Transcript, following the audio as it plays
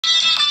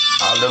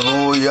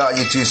Hallelujah.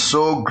 It is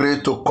so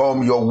great to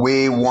come your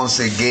way once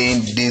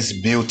again this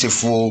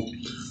beautiful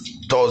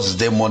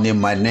Thursday morning.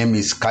 My name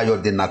is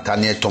Kayode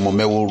Nathaniel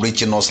Tomomewo,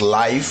 reaching us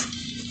live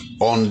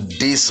on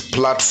this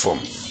platform,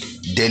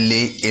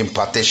 Daily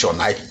Impartation.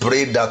 I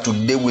pray that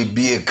today will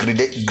be a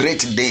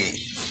great day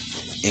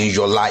in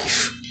your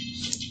life,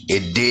 a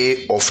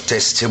day of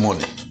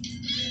testimony,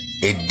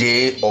 a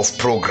day of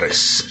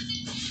progress,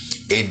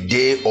 a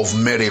day of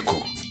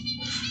miracle.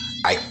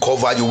 I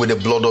cover you with the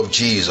blood of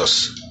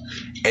Jesus.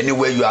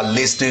 Anywhere you are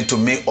listening to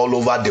me all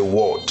over the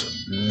world,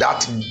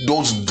 that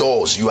those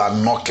doors you are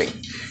knocking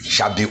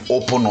shall be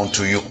open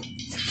unto you.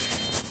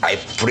 I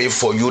pray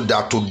for you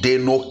that today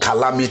no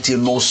calamity,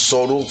 no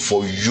sorrow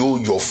for you,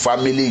 your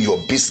family, your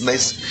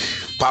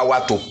business,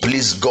 power to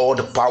please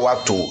God, power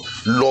to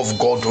love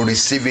God, to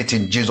receive it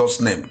in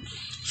Jesus' name.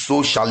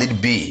 So shall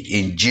it be.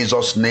 In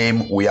Jesus'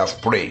 name we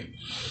have prayed.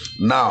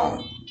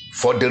 Now,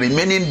 for the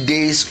remaining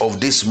days of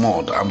this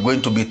month, I'm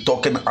going to be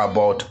talking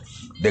about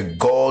the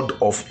God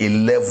of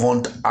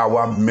 11th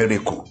hour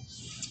miracle,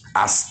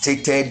 as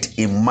stated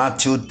in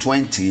Matthew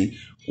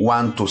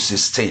 21 to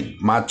 16.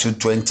 Matthew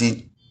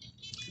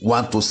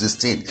 21 to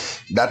 16.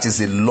 That is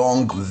a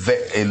long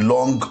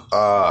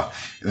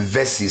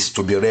verses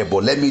to be read,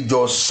 but let me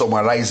just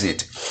summarize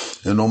it.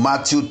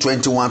 Matthew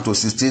 21 to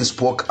 16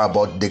 spoke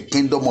about the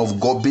kingdom of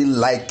God being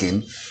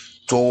likened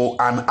to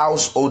an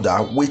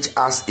householder which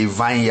has a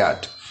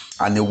vineyard,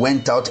 and he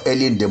went out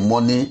early in the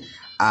morning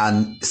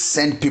and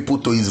sent people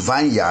to his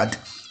vineyard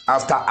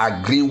after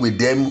agreeing with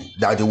them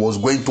that he was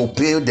going to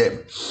pay them.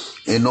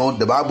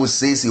 The Bible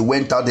says he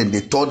went out in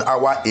the third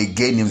hour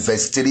again. In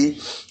verse 3,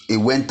 he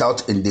went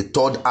out in the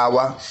third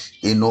hour,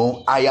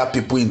 hire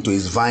people into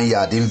his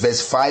vineyard. In verse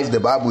 5, the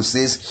Bible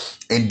says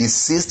in the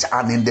sixth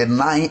and in the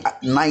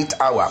ninth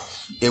hour,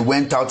 he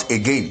went out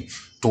again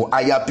to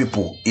hire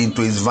people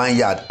into his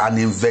vineyard. And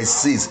in verse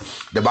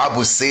 6, the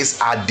Bible says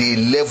at the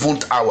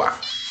 11th hour,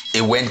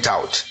 he went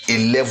out.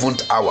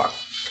 11th hour.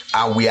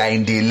 And we are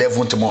in the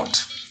 11th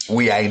month.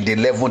 We are in the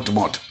 11th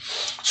month.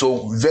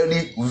 So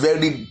very,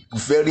 very,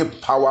 very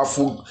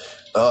powerful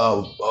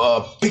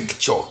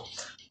picture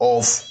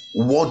of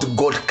what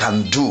God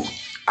can do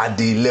at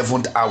the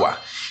 11th hour.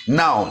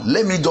 Now,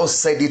 let me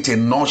just say it in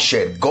a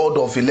nutshell. God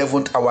of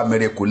 11th hour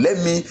miracle. Let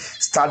me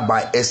start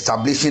by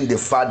establishing the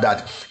fact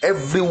that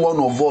every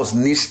one of us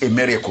needs a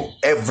miracle.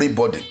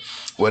 Everybody.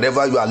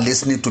 Wherever you are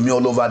listening to me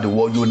all over the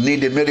world, you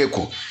need a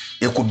miracle.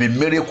 It could be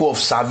miracle of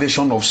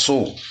salvation of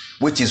soul,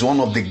 which is one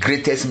of the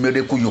greatest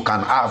miracles you can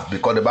have,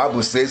 because the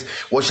Bible says,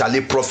 what shall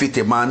it profit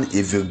a man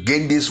if you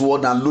gain this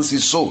world and lose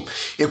his soul?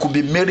 It could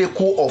be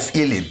miracle of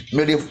healing,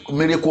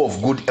 miracle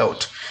of good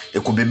health.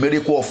 It could be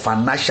miracle of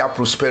financial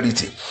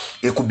prosperity.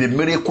 It could be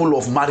miracle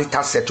of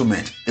marital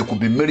settlement. It could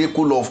be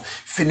miracle of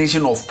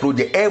finishing of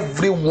project.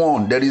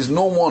 Everyone, there is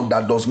no one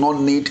that does not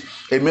need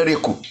a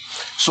miracle.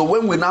 So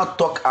when we now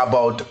talk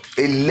about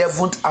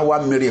 11th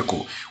hour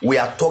miracle, we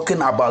are talking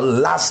about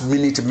last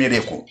minute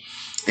miracle.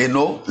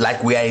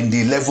 Like we are in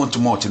the 11th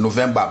month in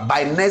November.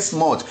 By next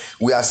month,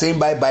 we are saying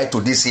bye-bye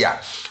to this year.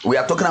 We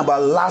are talking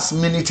about last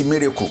minute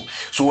miracle.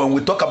 So when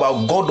we talk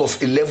about God of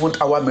 11th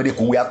hour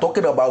miracle, we are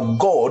talking about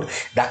God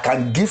that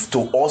can give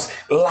to us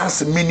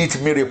last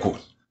minute miracle.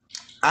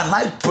 And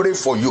I pray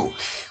for you,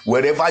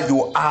 wherever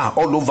you are,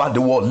 all over the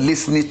world,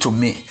 listening to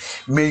me,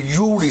 may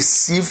you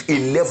receive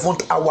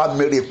 11th hour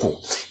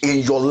miracle in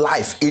your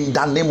life in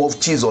the name of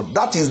Jesus.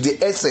 That is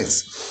the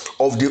essence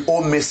of the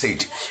whole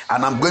message.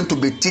 And I'm going to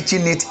be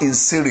teaching it in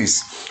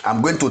series.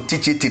 I'm going to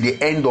teach it till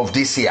the end of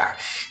this year.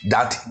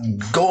 That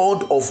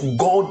God of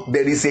God,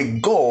 there is a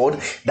God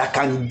that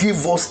can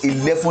give us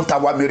 11th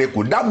hour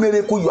miracle. That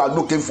miracle you are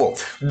looking for,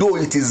 though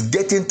it is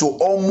getting to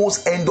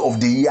almost end of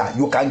the year,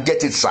 you can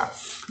get it, sir.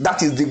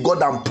 That is the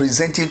God I'm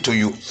presenting to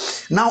you.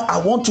 Now I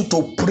want you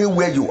to pray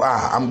where you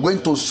are. I'm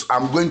going to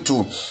stop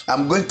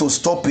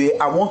here.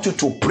 I want you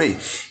to pray.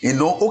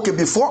 Okay,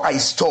 before I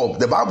stop,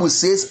 the Bible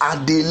says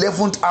at the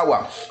 11th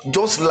hour,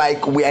 just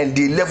like we are in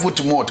the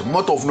 11th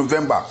month of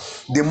November,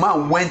 the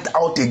man went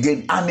out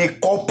again and he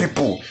called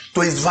people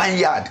to his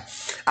vineyard.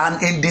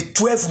 And in the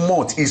 12th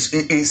month, he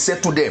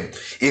said to them,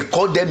 he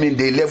called them in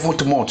the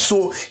 11th month.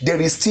 So there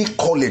is still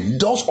calling.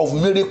 Doors of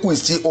miracle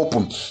is still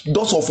open.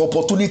 Doors of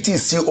opportunity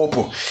is still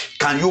open.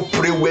 Can you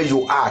pray where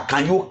you are?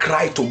 Can you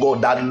cry to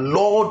God that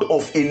Lord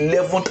of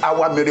 11th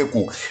hour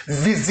miracle,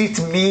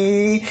 visit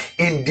me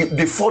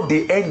before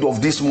the end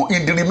of this month,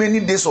 in the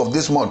remaining days of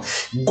this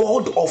month.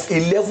 God of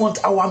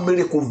 11th hour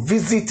miracle,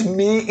 visit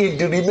me in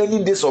the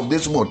remaining days of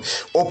this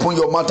month. Open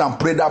your mouth and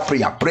pray that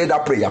prayer. Pray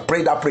that prayer.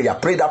 Pray that prayer.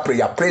 Pray that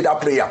prayer. Pray that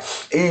prayer.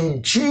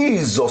 In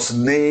Jesus'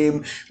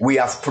 name we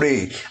have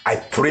prayed. I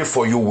pray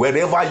for you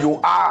wherever you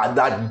are,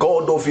 that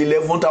God of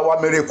 11th hour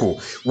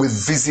miracle will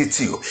visit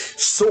you.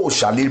 So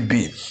shall it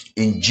be.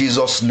 In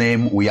Jesus'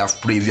 name we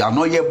have prayed. If you are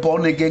not yet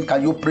born again,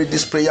 can you pray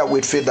this prayer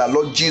with faith? That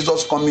Lord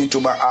Jesus, come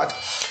into my heart.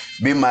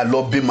 Be my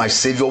Lord, be my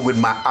Savior. With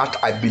my heart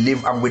I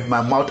believe, and with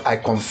my mouth I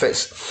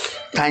confess.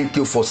 Thank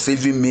you for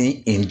saving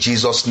me in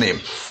Jesus' name.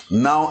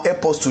 Now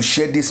help us to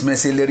share this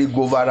message. Let it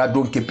go viral.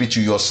 Don't keep it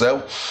to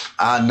yourself.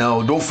 And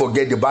don't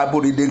forget the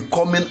Bible reading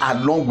coming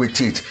along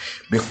with it.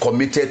 Be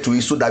committed to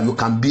it so that you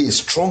can be a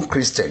strong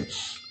Christian.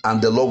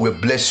 And the Lord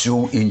will bless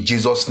you in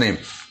Jesus' name.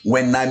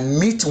 When I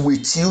meet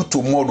with you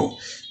tomorrow,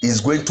 it's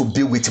going to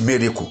be with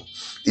miracle.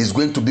 It's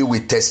going to be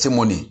with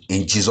testimony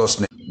in Jesus'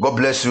 name. God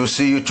bless you.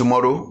 See you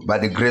tomorrow by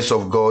the grace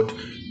of God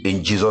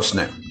in Jesus'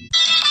 name.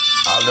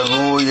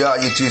 Hallelujah.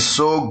 It is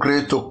so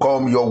great to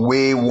come your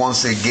way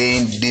once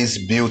again this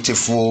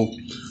beautiful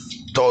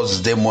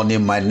Thursday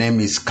morning. My name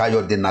is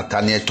Kayode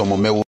Nathaniel Tomomewo.